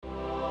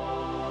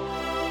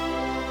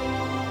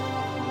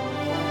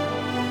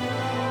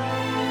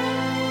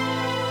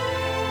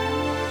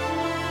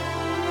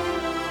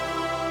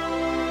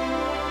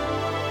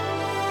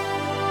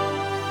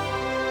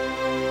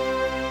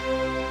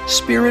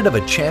Spirit of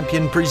a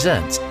Champion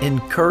presents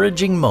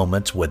Encouraging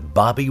Moments with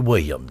Bobby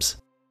Williams.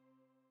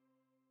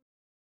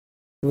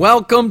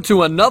 Welcome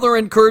to another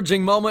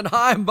encouraging moment.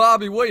 Hi, I'm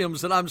Bobby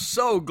Williams, and I'm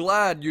so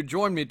glad you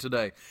joined me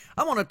today.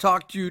 I want to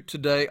talk to you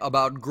today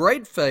about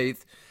great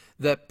faith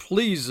that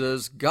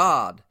pleases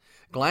God.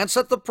 Glance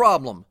at the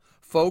problem.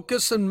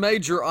 Focus and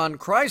major on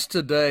Christ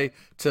today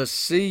to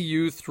see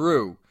you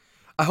through.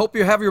 I hope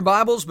you have your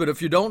Bibles, but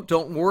if you don't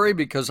worry,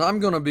 because I'm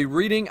going to be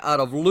reading out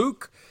of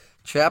Luke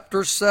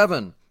chapter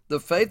 7, the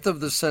faith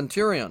of the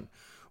centurion.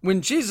 When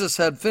Jesus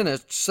had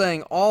finished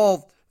saying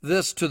all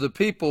this to the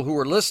people who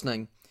were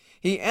listening,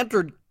 he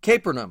entered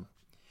Capernaum.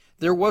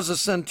 There was a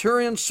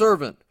centurion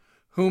servant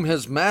whom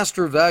his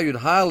master valued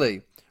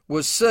highly,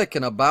 was sick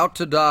and about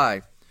to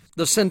die.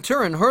 The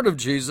centurion heard of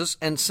Jesus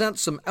and sent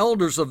some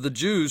elders of the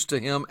Jews to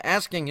him,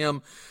 asking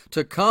him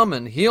to come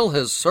and heal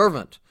his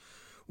servant.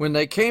 When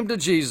they came to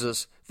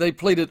Jesus, they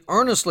pleaded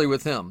earnestly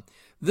with him,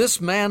 "This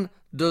man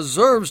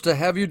deserves to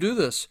have you do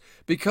this,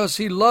 because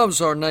he loves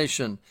our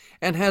nation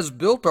and has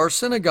built our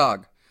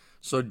synagogue."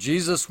 So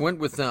Jesus went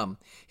with them.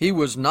 He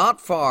was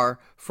not far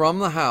from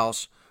the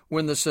house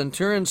when the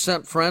centurion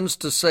sent friends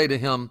to say to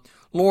him,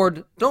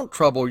 "Lord, don't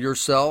trouble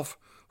yourself,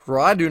 for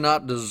I do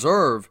not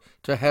deserve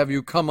to have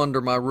you come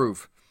under my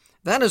roof.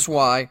 That is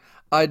why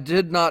I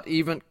did not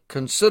even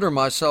consider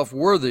myself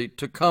worthy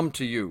to come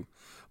to you.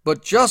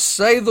 But just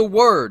say the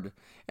word,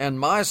 and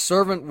my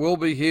servant will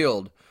be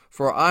healed.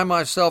 For I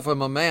myself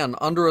am a man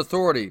under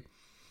authority,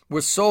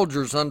 with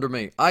soldiers under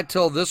me. I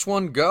tell this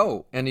one,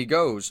 go, and he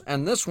goes,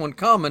 and this one,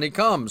 come, and he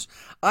comes.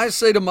 I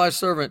say to my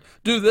servant,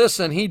 do this,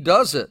 and he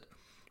does it."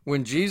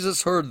 When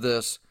Jesus heard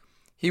this,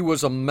 he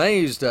was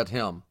amazed at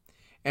him.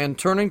 And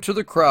turning to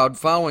the crowd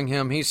following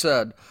him, he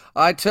said,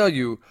 "I tell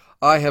you,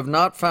 I have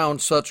not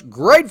found such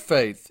great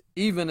faith,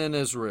 even in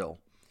Israel."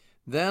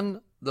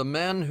 Then the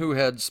men who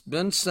had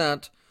been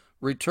sent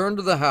returned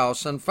to the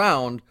house and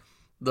found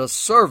the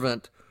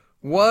servant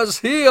was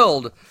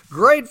healed.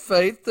 Great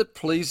faith that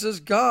pleases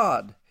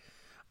God.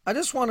 I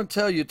just want to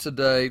tell you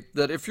today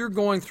that if you're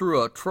going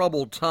through a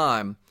troubled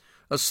time,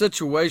 a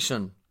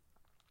situation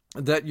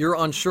that you're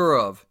unsure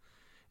of,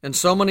 and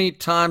so many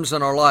times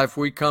in our life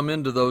we come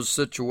into those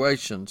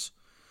situations,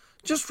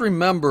 just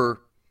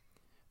remember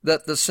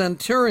that the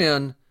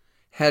centurion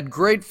had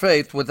great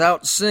faith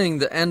without seeing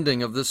the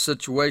ending of this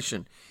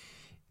situation.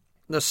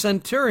 The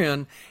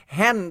centurion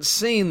hadn't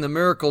seen the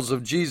miracles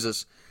of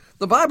Jesus.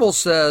 The Bible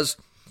says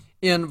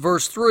in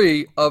verse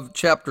 3 of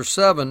chapter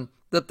 7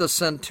 that the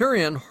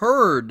centurion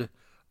heard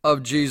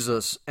of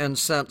Jesus and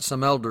sent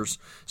some elders.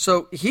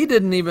 So he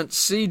didn't even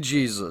see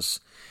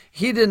Jesus.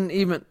 He didn't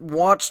even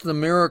watch the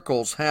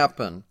miracles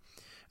happen.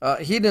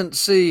 He didn't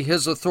see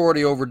his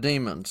authority over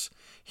demons.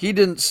 He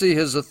didn't see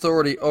his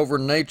authority over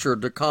nature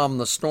to calm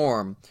the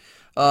storm.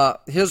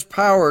 His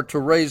power to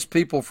raise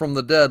people from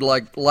the dead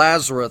like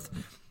Lazarus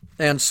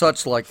and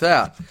such like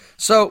that.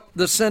 So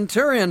the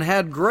centurion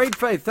had great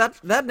faith.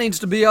 That needs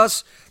to be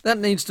us. That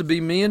needs to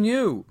be me and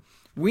you.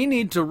 We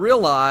need to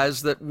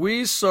realize that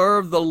we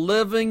serve the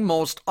living,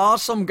 most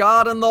awesome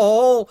God in the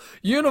whole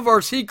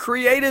universe. He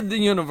created the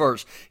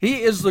universe.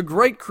 He is the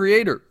great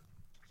creator,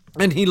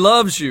 and he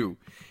loves you,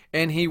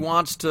 and he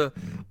wants to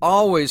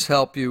always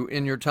help you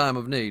in your time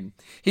of need.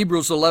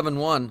 Hebrews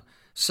 11:1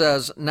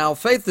 says, "Now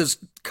faith is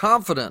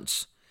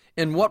confidence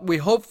in what we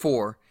hope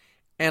for,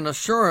 and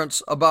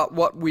assurance about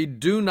what we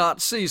do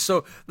not see."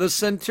 So the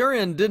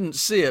centurion didn't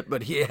see it,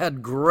 but he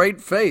had great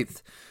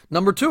faith.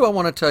 Number 2 I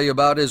want to tell you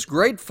about is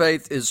great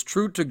faith is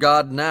true to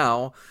God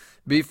now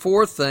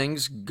before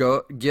things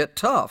get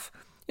tough.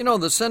 You know,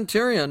 the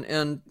centurion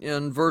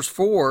in verse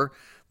 4,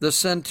 the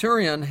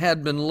centurion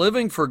had been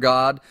living for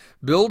God,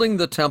 building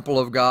the temple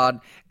of God,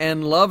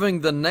 and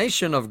loving the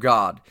nation of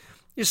God.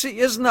 You see,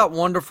 isn't that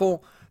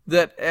wonderful?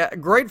 That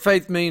great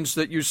faith means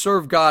that you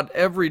serve God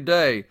every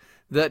day,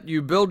 that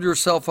you build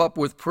yourself up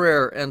with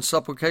prayer and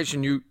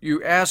supplication.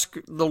 You ask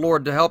the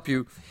Lord to help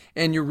you,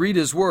 and you read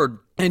His Word,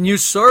 and you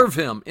serve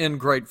Him in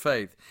great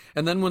faith.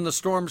 And then when the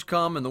storms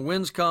come and the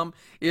winds come,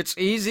 it's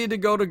easy to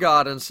go to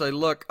God and say,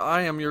 "Look,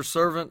 I am your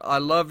servant. I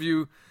love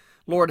you.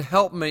 Lord,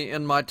 help me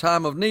in my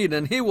time of need,"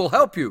 and He will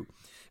help you.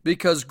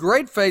 Because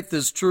great faith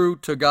is true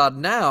to God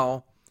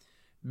now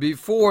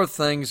before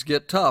things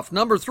get tough.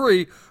 Number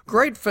 3,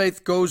 great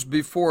faith goes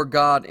before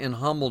God in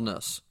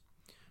humbleness.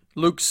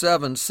 Luke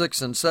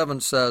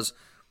 7:6-7 says,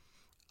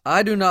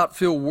 "I do not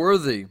feel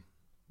worthy.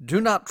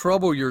 Do not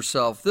trouble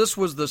yourself." This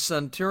was the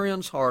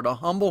centurion's heart, a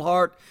humble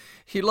heart.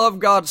 He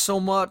loved God so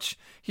much.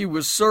 He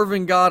was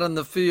serving God in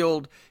the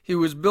field. He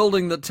was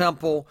building the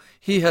temple.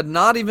 He had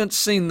not even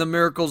seen the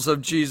miracles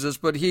of Jesus,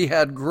 but he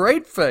had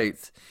great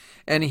faith,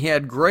 and he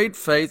had great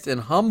faith in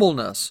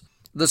humbleness.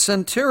 The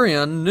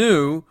centurion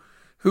knew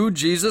who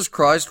Jesus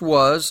Christ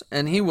was,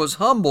 and he was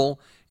humble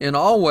in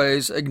all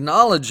ways,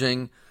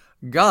 acknowledging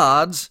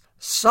God's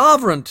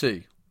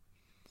sovereignty.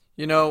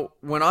 You know,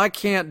 when I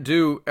can't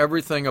do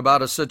everything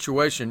about a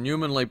situation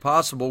humanly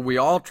possible, we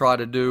all try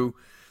to do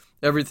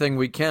everything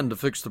we can to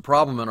fix the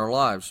problem in our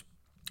lives.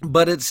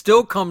 But it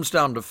still comes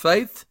down to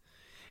faith.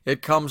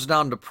 It comes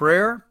down to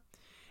prayer.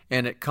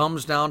 and it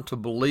comes down to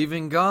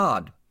believing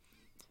God.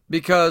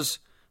 Because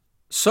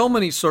so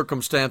many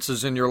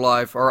circumstances in your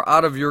life are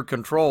out of your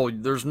control.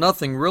 There's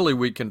nothing really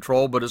we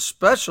control, but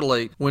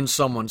especially when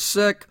someone's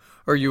sick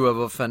or you have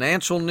a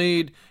financial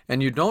need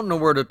and you don't know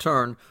where to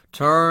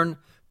turn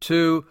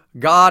to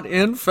God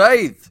in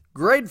faith.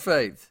 Great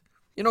faith.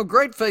 You know,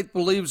 great faith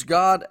believes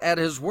God at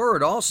His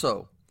word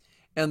also.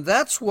 And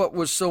that's what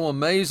was so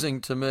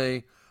amazing to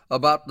me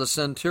about the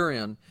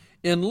centurion.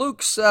 In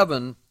Luke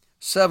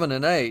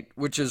 7:7-8,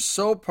 which is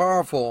so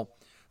powerful,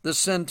 the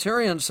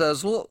centurion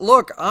says,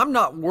 look, I'm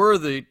not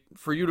worthy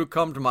for you to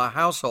come to my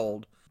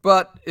household,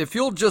 but if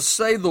you'll just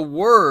say the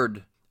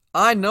word,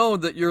 I know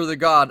that you're the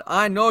God.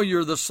 I know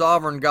you're the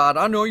sovereign God.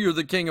 I know you're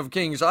the King of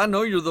Kings. I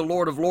know you're the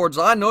Lord of Lords.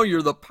 I know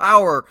you're the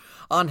power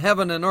on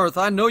heaven and earth.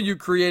 I know you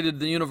created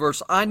the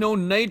universe. I know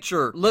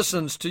nature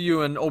listens to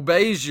you and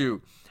obeys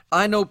you.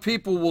 I know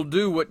people will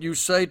do what you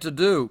say to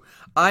do.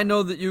 I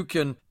know that you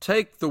can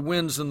take the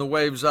winds and the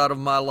waves out of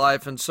my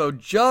life. And so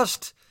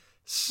just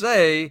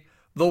say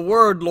the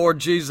word, Lord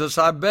Jesus,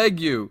 I beg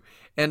you,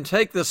 and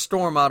take the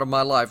storm out of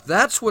my life.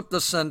 That's what the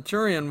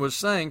centurion was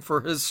saying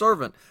for his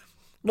servant.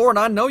 Lord,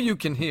 I know you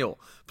can heal.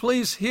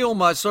 Please heal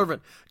my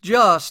servant.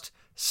 Just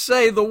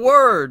say the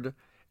word.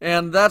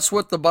 And that's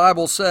what the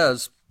Bible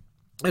says,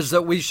 is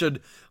that we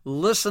should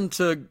listen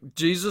to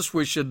Jesus,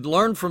 we should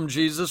learn from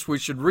Jesus, we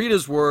should read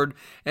His word,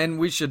 and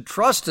we should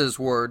trust His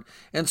word.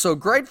 And so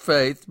great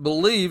faith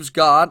believes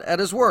God at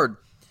His word.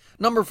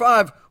 Number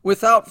 5,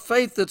 without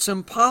faith it's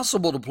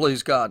impossible to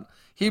please God.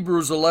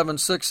 Hebrews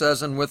 11:6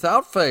 says, and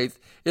without faith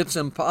it's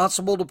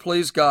impossible to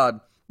please God,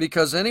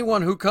 because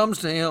anyone who comes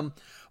to Him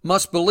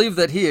must believe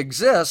that He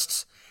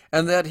exists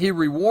and that He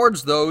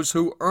rewards those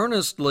who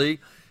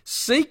earnestly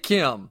seek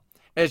Him.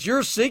 As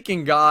you're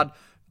seeking God,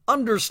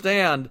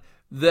 understand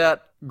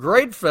that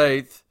great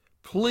faith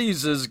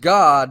pleases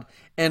God,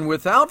 and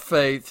without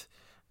faith,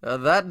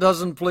 that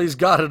doesn't please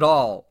God at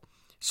all.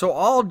 So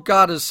all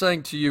God is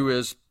saying to you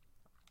is,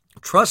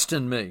 trust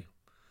in me,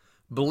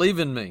 believe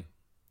in me,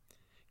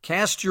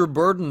 cast your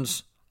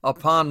burdens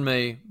upon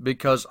me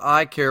because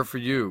I care for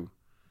you.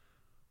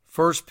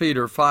 1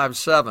 Peter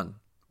 5:7.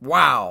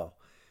 Wow!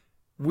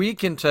 We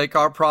can take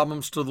our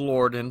problems to the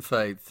Lord in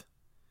faith,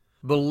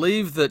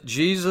 believe that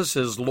Jesus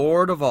is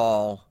Lord of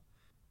all,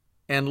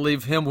 and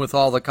leave Him with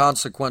all the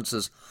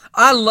consequences.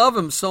 I love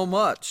Him so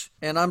much,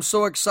 and I'm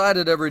so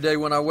excited every day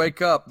when I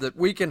wake up that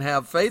we can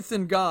have faith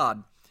in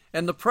God,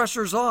 and the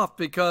pressure's off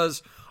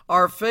because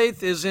our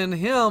faith is in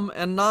Him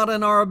and not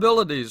in our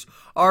abilities.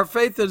 Our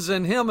faith is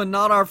in Him and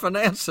not our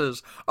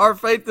finances. Our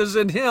faith is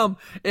in Him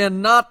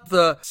and not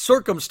the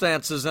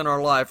circumstances in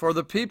our life or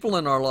the people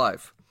in our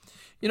life.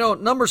 You know,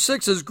 number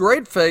 6 is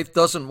great faith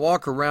doesn't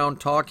walk around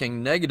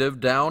talking negative,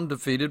 down,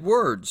 defeated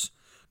words.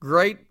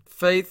 Great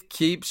faith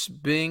keeps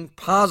being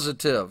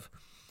positive.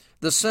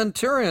 The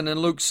centurion in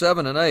Luke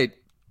 7:8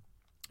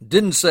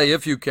 didn't say,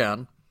 if you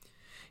can.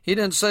 He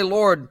didn't say,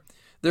 Lord,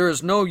 there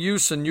is no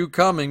use in you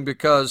coming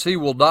because he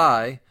will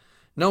die.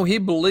 No, he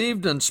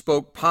believed and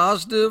spoke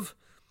positive,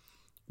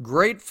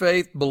 great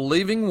faith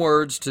believing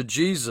words to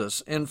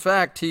Jesus. In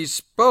fact, he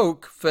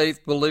spoke faith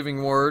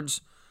believing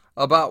words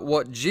about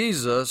what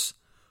Jesus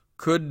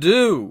could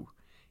do.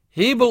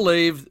 He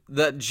believed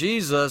that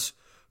Jesus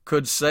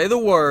could say the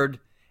word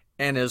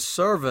and his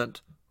servant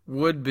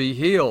would be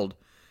healed.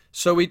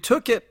 So he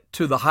took it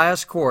to the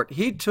highest court.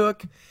 He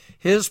took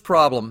his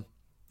problem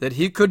that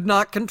he could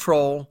not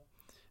control.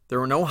 There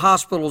were no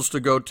hospitals to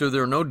go to.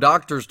 There were no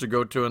doctors to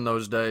go to in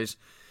those days.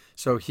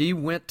 So he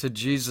went to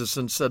Jesus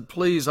and said,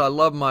 please, I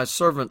love my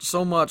servant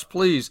so much.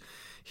 Please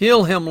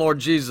heal him, Lord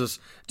Jesus.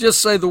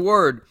 Just say the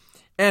word.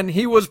 And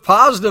he was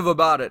positive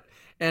about it.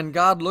 And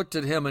God looked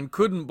at him and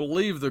couldn't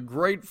believe the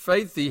great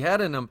faith he had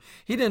in him.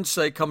 He didn't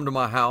say, come to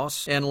my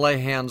house and lay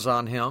hands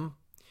on him.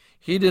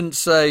 He didn't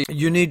say,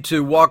 you need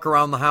to walk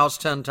around the house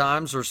 10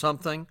 times or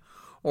something,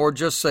 or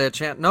just say a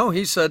chant. No,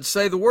 he said,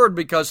 say the word,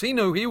 because he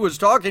knew he was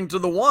talking to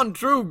the one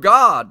true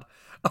God.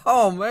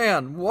 Oh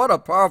man, what a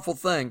powerful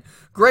thing.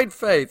 Great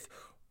faith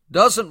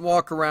doesn't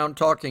walk around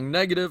talking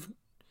negative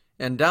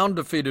and down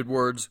defeated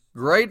words.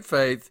 Great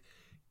faith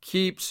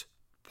keeps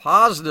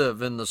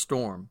positive in the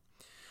storm.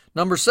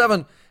 Number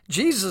 7,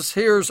 Jesus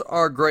hears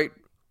our great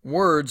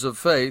words of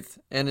faith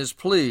and is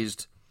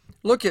pleased.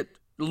 Look at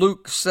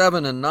Luke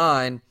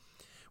 7:9.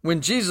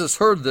 When Jesus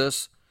heard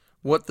this,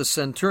 what the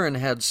centurion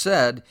had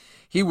said,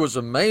 he was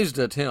amazed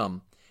at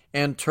him.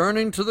 And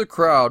turning to the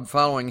crowd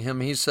following him,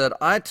 he said,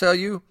 I tell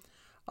you,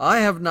 I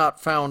have not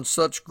found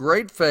such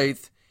great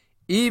faith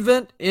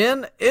even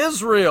in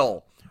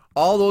Israel.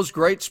 All those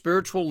great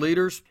spiritual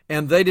leaders,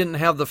 and they didn't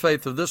have the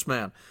faith of this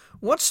man.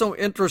 What's so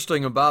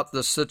interesting about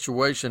this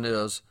situation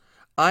is,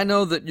 I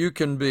know that you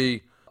can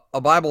be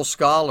a Bible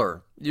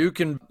scholar. You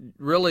can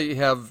really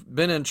have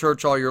been in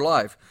church all your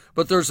life.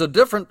 But there's a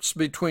difference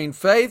between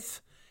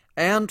faith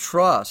and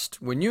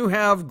trust. When you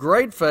have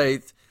great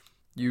faith,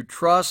 you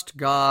trust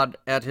God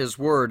at His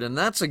word. And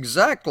that's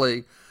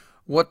exactly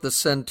what the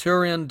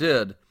centurion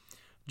did.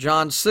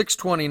 John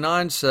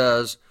 6:29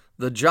 says,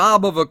 the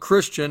job of a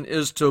Christian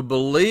is to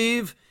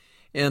believe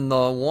in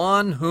the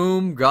one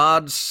whom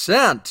God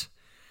sent.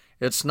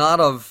 It's not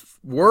of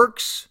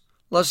works,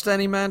 lest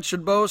any man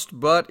should boast,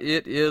 but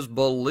it is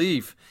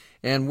belief,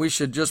 and we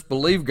should just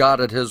believe God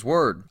at His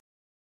word.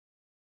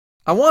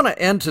 I want to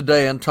end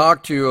today and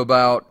talk to you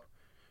about,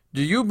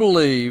 do you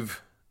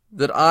believe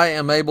that I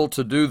am able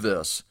to do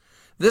this?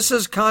 This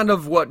is kind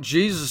of what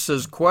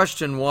Jesus'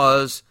 question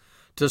was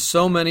to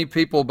so many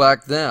people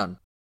back then.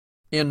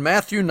 In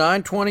Matthew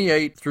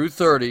 9:28 through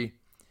 30,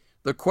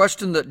 the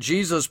question that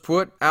Jesus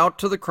put out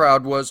to the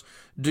crowd was,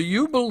 do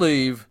you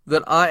believe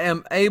that I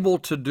am able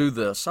to do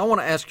this? I want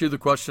to ask you the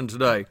question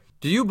today.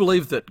 Do you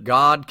believe that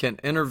God can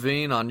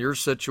intervene on your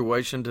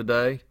situation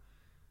today?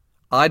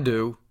 I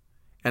do,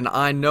 and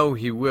I know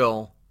He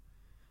will.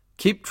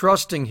 Keep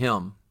trusting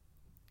Him.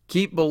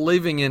 Keep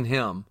believing in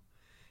Him.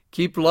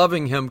 Keep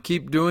loving Him.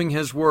 Keep doing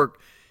His work.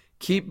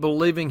 Keep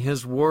believing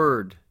His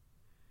word.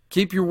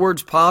 Keep your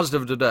words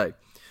positive today.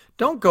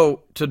 Don't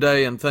go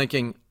today and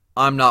thinking,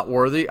 I'm not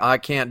worthy, I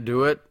can't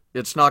do it,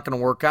 it's not going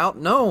to work out.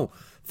 No,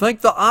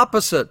 think the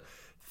opposite.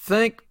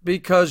 Think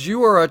because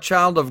you are a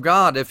child of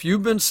God. If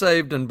you've been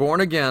saved and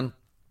born again,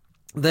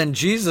 then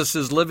Jesus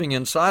is living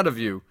inside of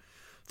you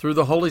through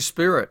the Holy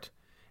Spirit,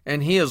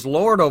 and He is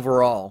Lord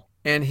over all,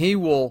 and He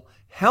will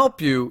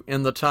help you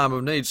in the time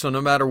of need. So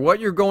no matter what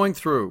you're going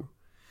through,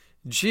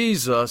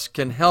 Jesus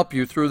can help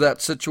you through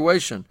that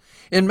situation.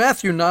 In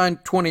Matthew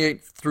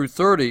 9:28 through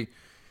 30,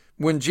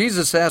 when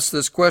Jesus asked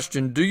this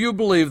question, do you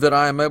believe that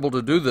I am able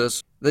to do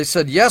this? They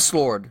said, yes,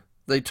 Lord.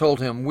 They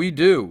told Him, we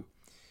do.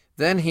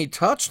 Then He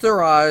touched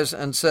their eyes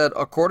and said,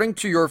 according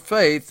to your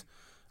faith,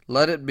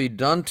 let it be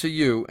done to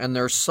you. And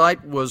their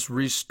sight was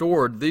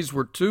restored. These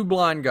were two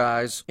blind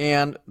guys,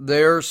 and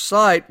their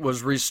sight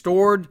was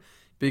restored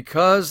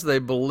because they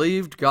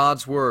believed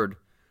God's word.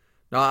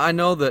 Now, I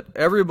know that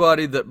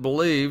everybody that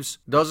believes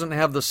doesn't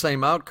have the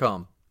same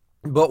outcome.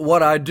 But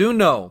what I do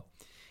know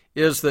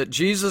is that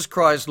Jesus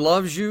Christ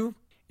loves you,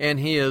 and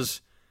He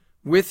is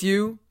with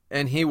you,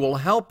 and He will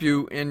help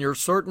you in your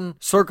certain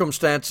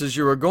circumstances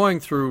you are going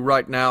through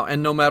right now.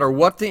 And no matter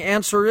what the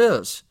answer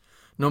is,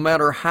 no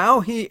matter how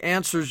He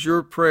answers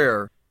your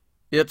prayer,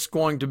 it's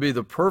going to be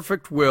the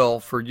perfect will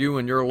for you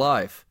in your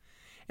life.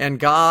 And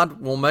God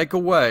will make a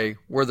way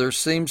where there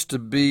seems to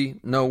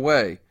be no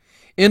way.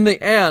 In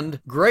the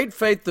end, great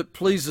faith that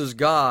pleases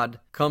God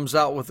comes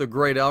out with a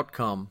great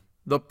outcome.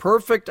 The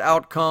perfect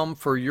outcome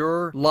for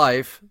your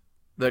life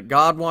that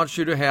God wants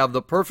you to have,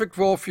 the perfect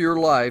will for your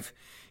life,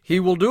 He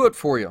will do it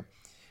for you.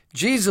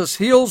 Jesus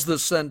heals the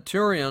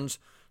centurion's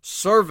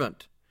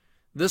servant.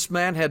 This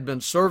man had been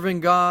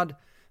serving God.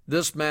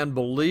 This man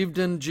believed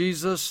in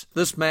Jesus.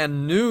 This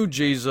man knew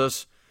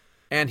Jesus,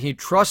 and he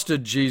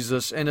trusted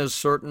Jesus in his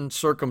certain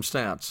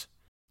circumstance.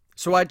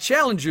 So I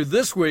challenge you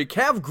this week,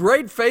 have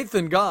great faith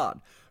in God.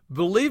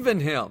 Believe in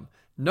Him.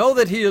 Know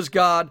that He is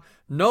God.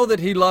 Know that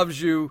He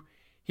loves you.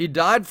 He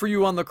died for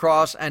you on the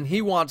cross, and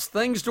He wants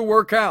things to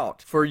work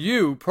out for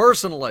you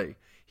personally.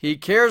 He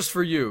cares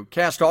for you.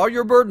 Cast all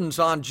your burdens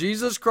on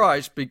Jesus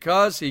Christ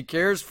because He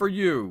cares for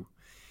you.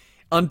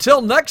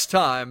 Until next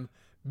time,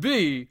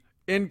 be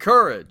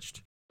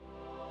encouraged.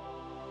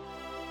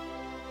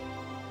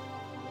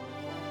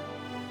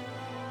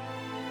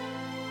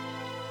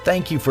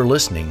 Thank you for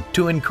listening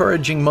to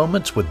Encouraging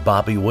Moments with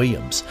Bobby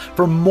Williams.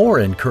 For more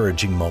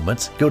encouraging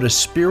moments, go to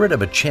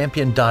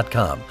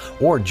spiritofachampion.com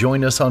or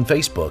join us on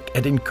Facebook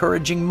at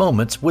Encouraging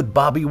Moments with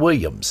Bobby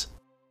Williams.